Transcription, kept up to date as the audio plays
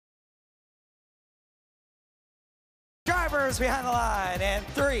drivers behind the line. And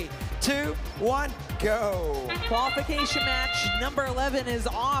 3, 2, 1, go. Qualification match number 11 is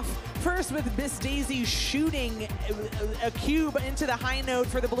off. First with Miss Daisy shooting a cube into the high node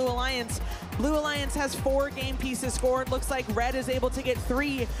for the Blue Alliance. Blue Alliance has 4 game pieces scored. Looks like Red is able to get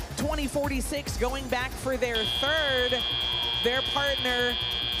 3. 2046 going back for their third. Their partner,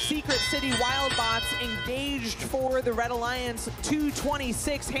 Secret City Wildbots, engaged for the Red Alliance.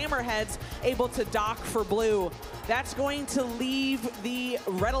 226 Hammerheads able to dock for Blue. That's going to leave the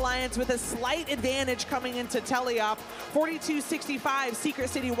Red Alliance with a slight advantage coming into teleop. 42-65 Secret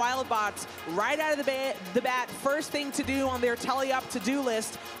City Wildbots right out of the bat. First thing to do on their teleop to-do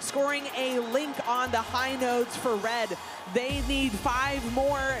list, scoring a link on the high nodes for Red. They need 5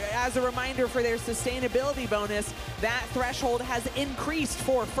 more as a reminder for their sustainability bonus. That threshold has increased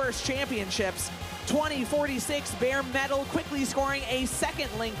for first championships. 2046 Bare Metal quickly scoring a second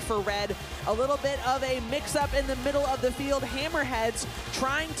link for Red. A little bit of a mix-up in the middle of the field. Hammerheads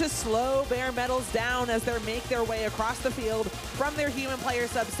trying to slow Bare Metals down as they make their way across the field from their human player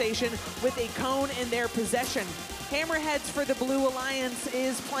substation with a cone in their possession. Hammerheads for the Blue Alliance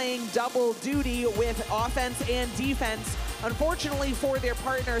is playing double duty with offense and defense. Unfortunately for their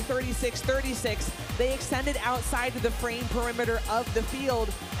partner 36-36, they extended outside of the frame perimeter of the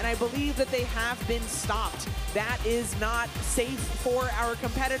field, and I believe that they have been stopped. That is not safe for our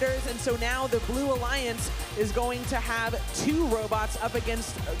competitors, and so now the Blue Alliance is going to have 2 robots up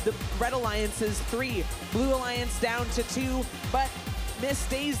against the Red Alliance's 3. Blue Alliance down to 2, but Miss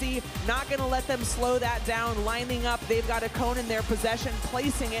Daisy not going to let them slow that down. Lining up, they've got a cone in their possession,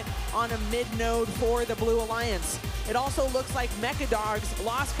 placing it on a mid node for the Blue Alliance. It also looks like Mecha Dogs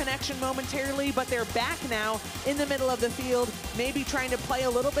lost connection momentarily, but they're back now in the middle of the field, maybe trying to play a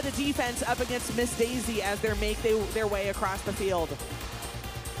little bit of defense up against Miss Daisy as they make their way across the field.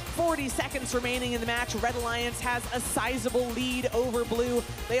 40 seconds remaining in the match. Red Alliance has a sizable lead over Blue.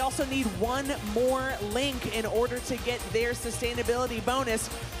 They also need 1 more link in order to get their sustainability bonus.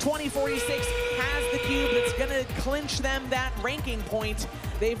 2046 has the cube that's gonna clinch them that ranking point.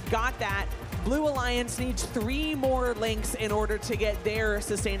 They've got that. Blue Alliance needs 3 more links in order to get their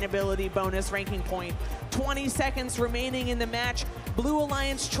sustainability bonus ranking point. 20 seconds remaining in the match. Blue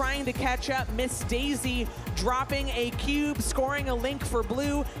Alliance trying to catch up. Miss Daisy dropping a cube, scoring a link for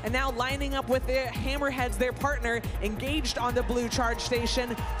Blue, and now lining up with their Hammerheads, their partner, engaged on the Blue charge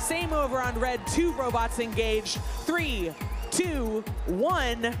station. Same over on Red, 2 robots engaged. 3, 2,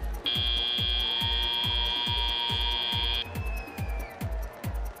 1.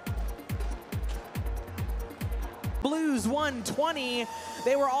 Blues 120.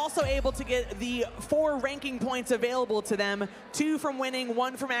 They were also able to get the 4 ranking points available to them. 2 from winning,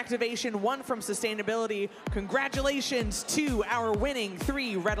 1 from activation, 1 from sustainability. Congratulations to our winning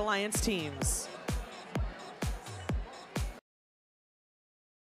 3 Red Alliance teams.